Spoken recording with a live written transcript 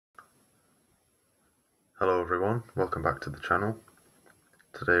Hello everyone, welcome back to the channel.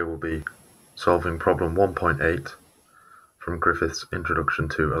 Today we'll be solving problem 1.8 from Griffiths Introduction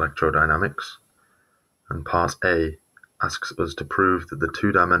to Electrodynamics, and part A asks us to prove that the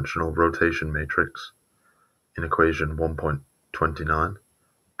two-dimensional rotation matrix in equation 1.29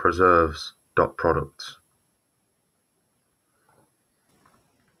 preserves dot products.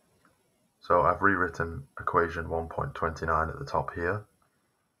 So I've rewritten equation 1.29 at the top here,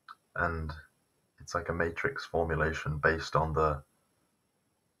 and it's like a matrix formulation based on the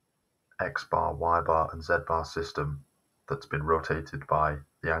X bar, Y bar, and Z bar system that's been rotated by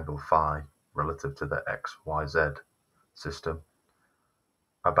the angle phi relative to the X, Y, Z system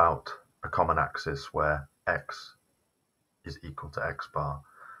about a common axis where X is equal to X bar.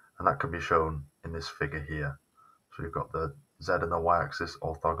 And that can be shown in this figure here. So you've got the Z and the Y axis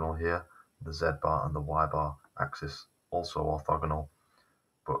orthogonal here, the Z bar and the Y bar axis also orthogonal,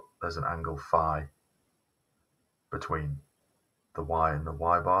 but there's an angle phi between the Y and the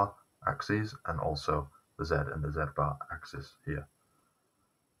Y bar axes and also the Z and the Z bar axis here.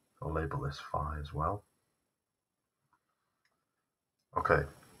 I'll label this phi as well. Okay,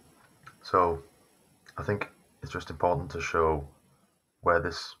 so I think it's just important to show where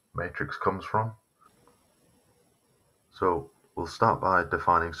this matrix comes from. So we'll start by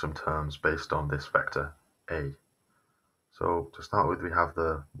defining some terms based on this vector A. So to start with, we have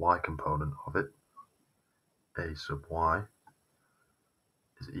the y component of it. A sub y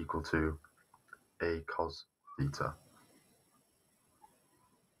is equal to A cos theta.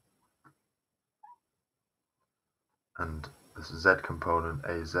 And this z component,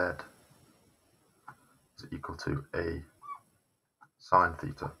 AZ, is equal to A sine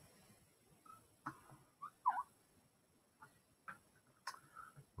theta.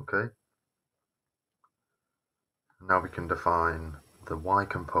 Okay. Now we can define the y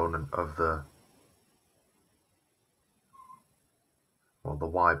component of the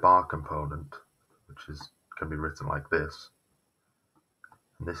y bar component, which can be written like this.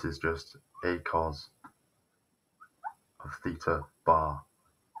 And this is just A cos of theta bar,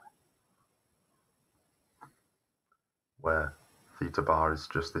 where theta bar is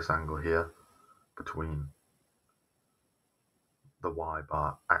just this angle here between the y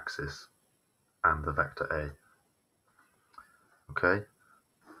bar axis and the vector A. Okay,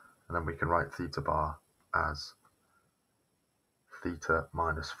 and then we can write theta bar as theta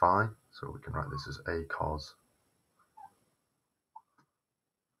minus phi, so we can write this as A cos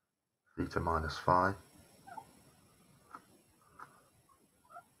theta minus phi,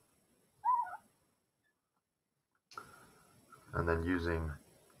 and then using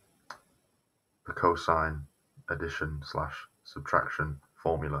the cosine addition slash subtraction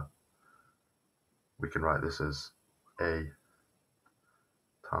formula, we can write this as A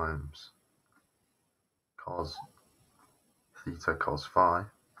times cos theta cos phi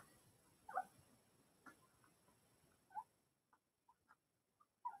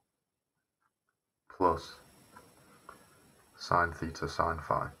plus sine theta sine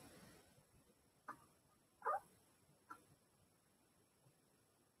phi.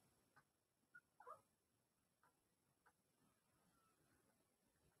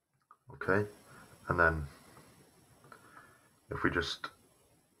 Okay, and then if we just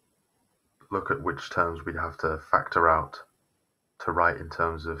look at which terms we have to factor out to write in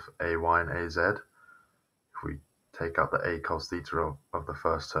terms of AY and AZ, if we take out the A cos theta of the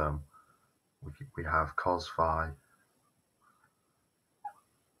first term, we have cos phi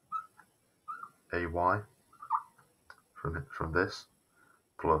AY from this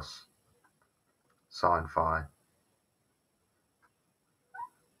plus sine phi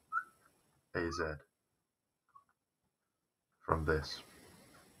AZ from this.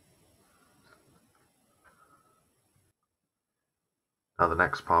 Now the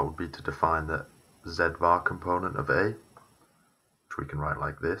next part would be to define the Z bar component of A, which we can write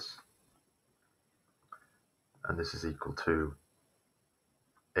like this. And this is equal to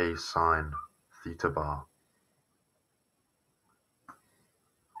A sine theta bar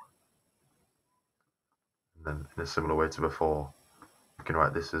and then in a similar way to before, we can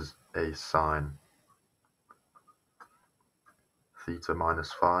write this as A sine theta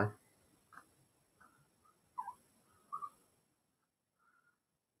minus phi,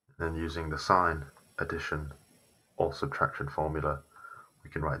 and then using the sine addition or subtraction formula, we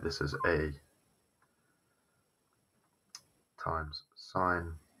can write this as A times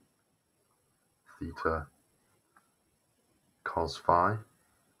sine theta cos phi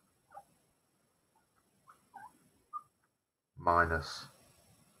minus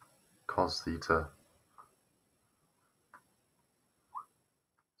cos theta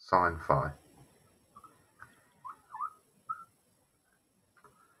sine phi.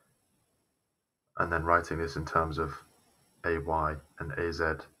 and then writing this in terms of AY and AZ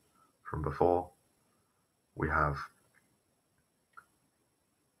from before, we have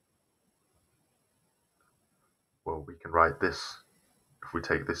we can write this, if we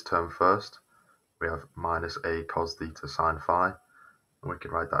take this term first, we have minus A cos theta sine phi, and we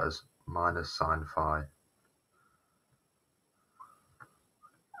can write that as minus sine phi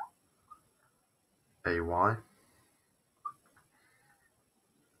AY,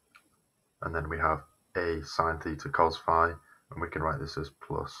 and then we have A sine theta cos phi, and we can write this as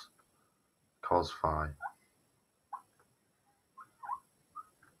plus cos phi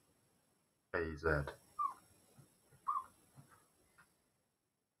AZ.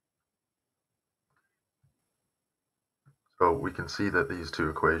 So we can see that these two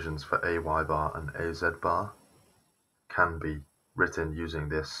equations for AY bar and AZ bar can be written using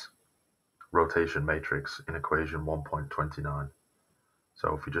this rotation matrix in equation 1.29.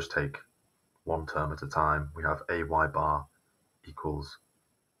 So if we just take one term at a time, we have AY bar equals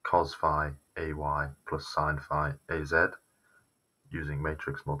cos phi AY plus sine phi AZ using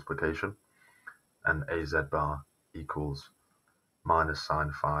matrix multiplication, and AZ bar equals minus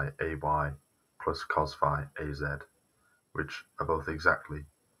sine phi AY plus cos phi AZ, which are both exactly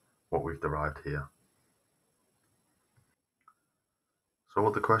what we've derived here. So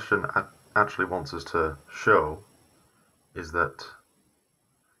what the question actually wants us to show is that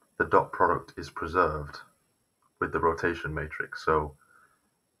the dot product is preserved with the rotation matrix. So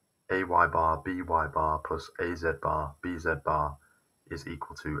AY bar BY bar plus AZ bar BZ bar is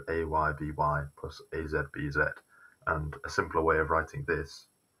equal to AY BY plus AZ BZ. And a simpler way of writing this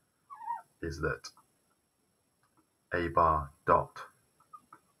is that A bar dot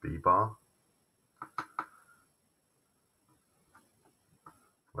B bar,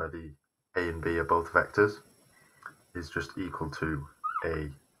 where the A and B are both vectors, is just equal to A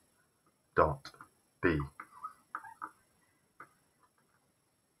dot B.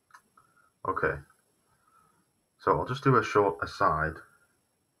 Okay, so I'll just do a short aside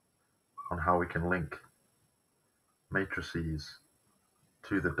on how we can link matrices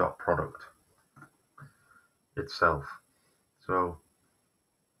to the dot product itself. So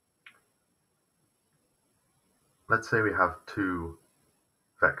let's say we have two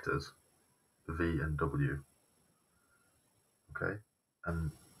vectors, V and W, okay,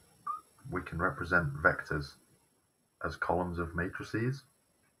 and we can represent vectors as columns of matrices.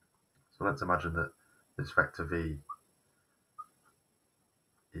 So let's imagine that this vector V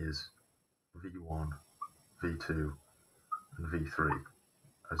is V1, V2, and V3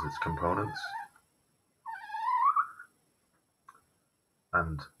 as its components,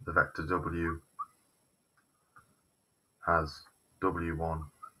 and the vector W has W1,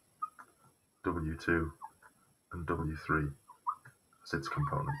 W2, and W3 as its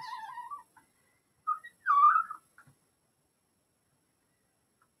components.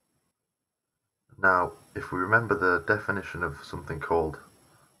 Now, if we remember the definition of something called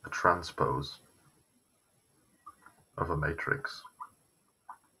a transpose of a matrix,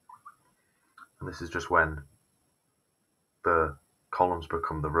 and this is just when the columns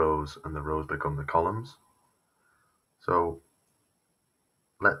become the rows and the rows become the columns. So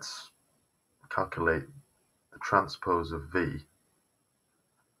let's calculate the transpose of V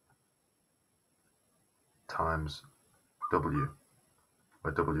times W,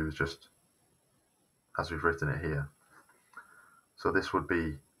 where W is just as we've written it here. So this would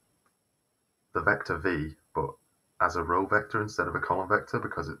be the vector V, but as a row vector instead of a column vector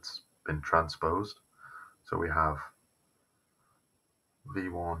because it's been transposed. So we have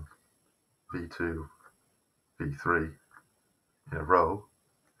V1, V2, V3 in a row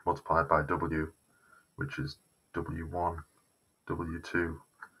multiplied by W, which is W1, W2,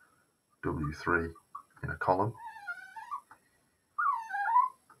 W3 in a column.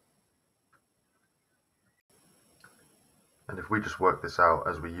 And if we just work this out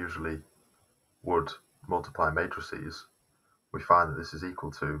as we usually would multiply matrices, we find that this is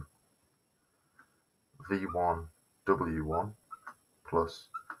equal to V1 W1 plus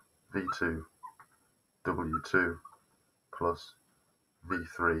V2 W2 plus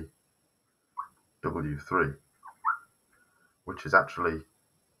V3 W3, which is actually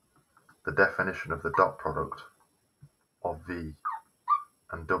the definition of the dot product of V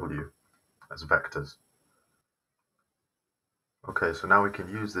and W as vectors. Okay, so now we can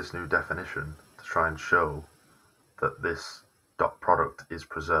use this new definition to try and show that this dot product is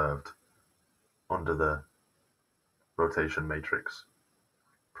preserved under the rotation matrix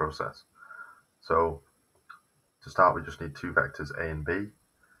process. So to start, we just need two vectors A and B,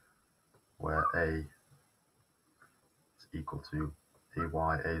 where A is equal to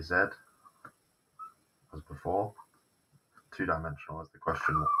AY AZ, as before, two-dimensional as the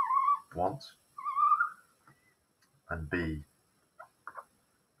question wants, and B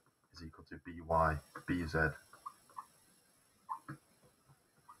is equal to by bz.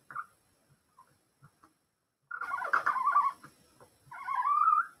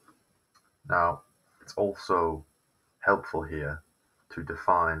 Now, it's also helpful here to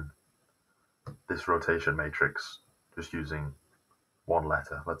define this rotation matrix just using one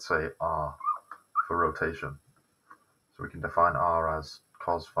letter. Let's say R for rotation. So we can define R as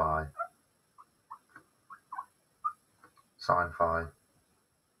cos phi, sin phi,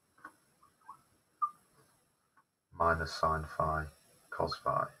 minus sin phi, cos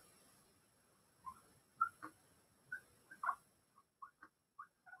phi.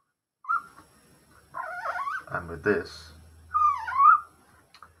 And with this,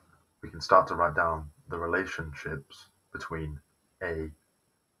 we can start to write down the relationships between A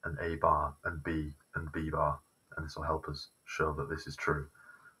and A bar and B bar, and this will help us show that this is true.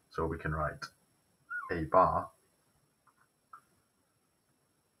 So we can write A bar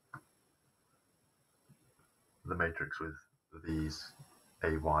the matrix with these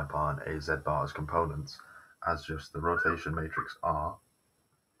AY bar and AZ bar as components as just the rotation matrix R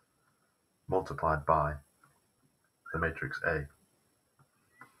multiplied by the matrix A.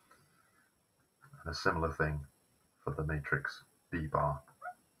 And a similar thing for the matrix B bar.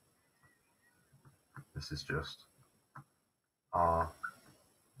 This is just R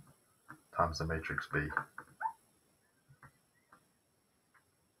times the matrix B.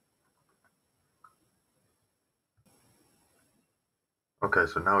 Okay,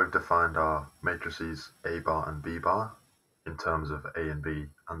 so now we've defined our matrices A bar and B bar in terms of A and B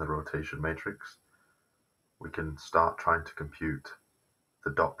and the rotation matrix. We can start trying to compute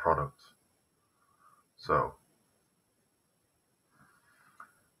the dot product. So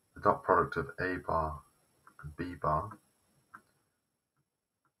the dot product of A bar and B bar,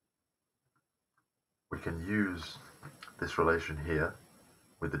 we can use this relation here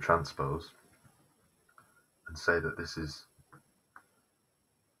with the transpose and say that this is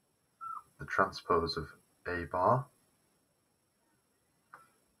the transpose of A bar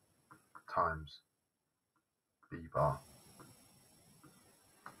times B bar.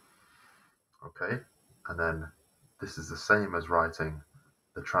 Okay, and then this is the same as writing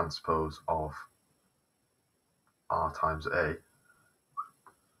the transpose of R times A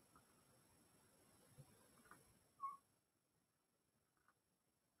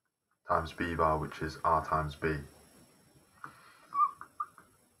times B bar, which is R times B.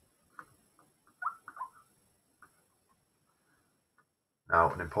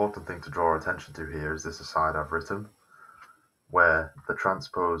 Now, an important thing to draw attention to here is this aside I've written, where the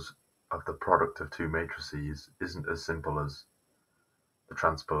transpose of the product of two matrices isn't as simple as the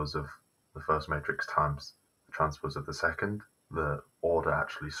transpose of the first matrix times the transpose of the second. The order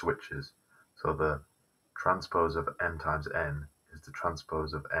actually switches. So the transpose of m times n is the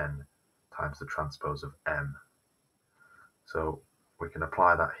transpose of n times the transpose of m. So we can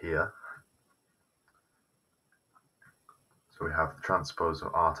apply that here. So we have the transpose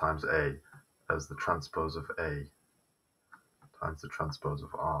of R times A as the transpose of A times the transpose of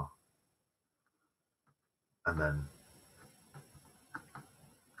R. And then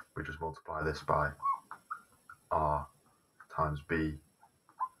we just multiply this by R times B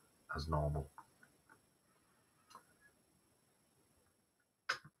as normal.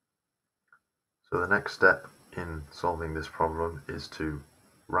 So the next step in solving this problem is to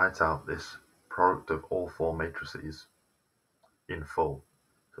write out this product of all four matrices in full.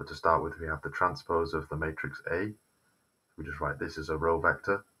 So to start with, we have the transpose of the matrix A. We just write this as a row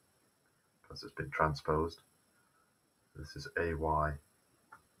vector because it's been transposed. This is AY,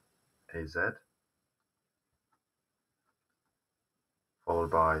 AZ, followed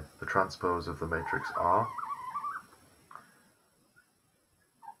by the transpose of the matrix R,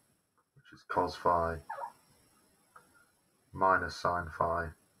 which is cos phi minus sin phi,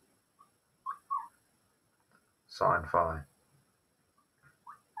 sin phi,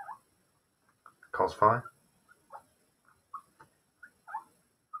 cos phi.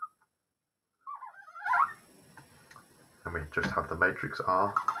 And we just have the matrix R,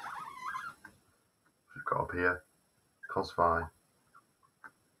 which we've got up here, cos phi,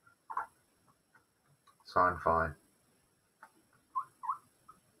 sin phi,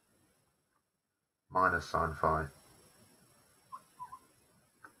 minus sin phi,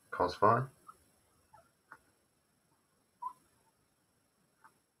 cos phi.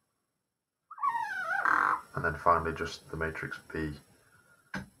 And then finally just the matrix B,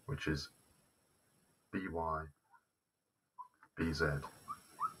 which is BY, BZ.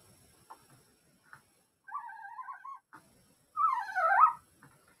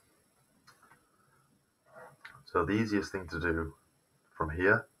 So the easiest thing to do from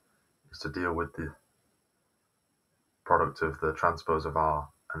here is to deal with the product of the transpose of R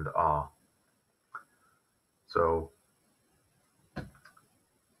and R. So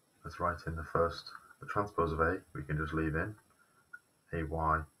let's write in the transpose of A, we can just leave in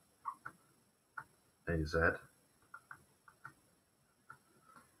AY, AZ, and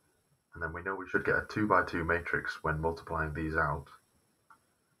then we know we should get a 2 by 2 matrix when multiplying these out.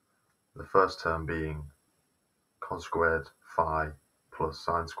 The first term being cos squared phi plus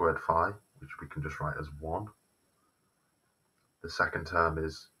sine squared phi, which we can just write as 1. The second term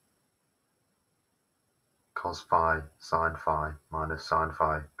is cos phi sine phi minus sine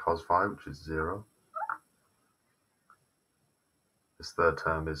phi cos phi, which is 0. This third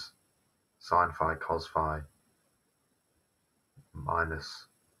term is sine phi cos phi minus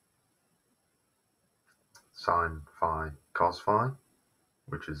sine phi cos phi,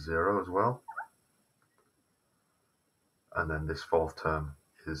 which is 0 as well. And then this fourth term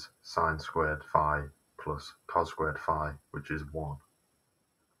is sine squared phi plus cos squared phi, which is 1.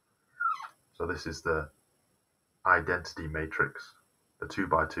 So this is the identity matrix, the 2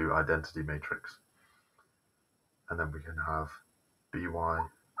 by 2 identity matrix. And then we can have by,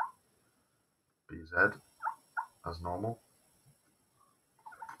 bz as normal.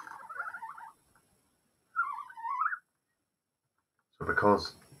 So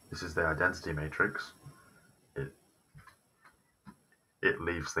because this is the identity matrix, it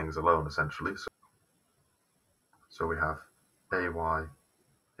leaves things alone essentially. So we have AY,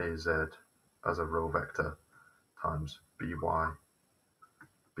 AZ as a row vector times BY,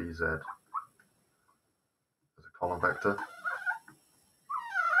 BZ as a column vector,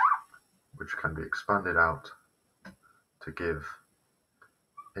 which can be expanded out to give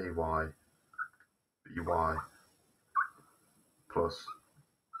AY, BY plus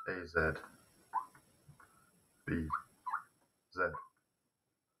AZ, BZ.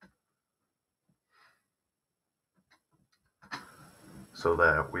 So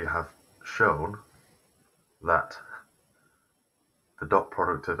there we have shown that the dot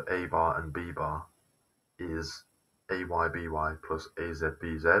product of A bar and B bar is AYBY plus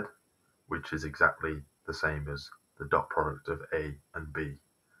AZBZ, which is exactly the same as the dot product of A and B,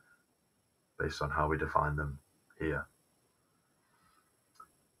 based on how we define them here.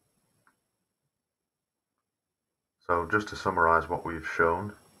 So just to summarize what we've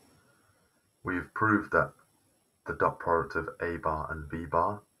shown, we've proved that the dot product of A bar and B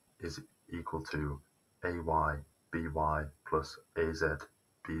bar is equal to AYBY plus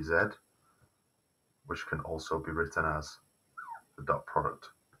AZBZ, which can also be written as the dot product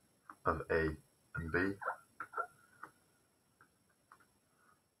of A and B.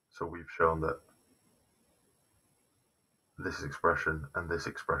 So we've shown that this expression and this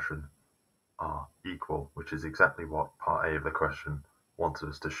expression are equal, which is exactly what part A of the question wanted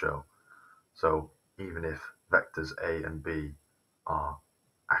us to show. So even if vectors A and B are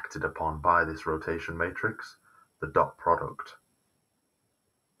acted upon by this rotation matrix, the dot product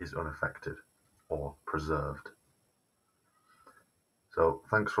is unaffected or preserved. So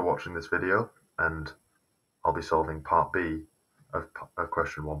thanks for watching this video, and I'll be solving part B of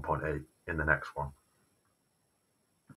question 1.8 in the next one.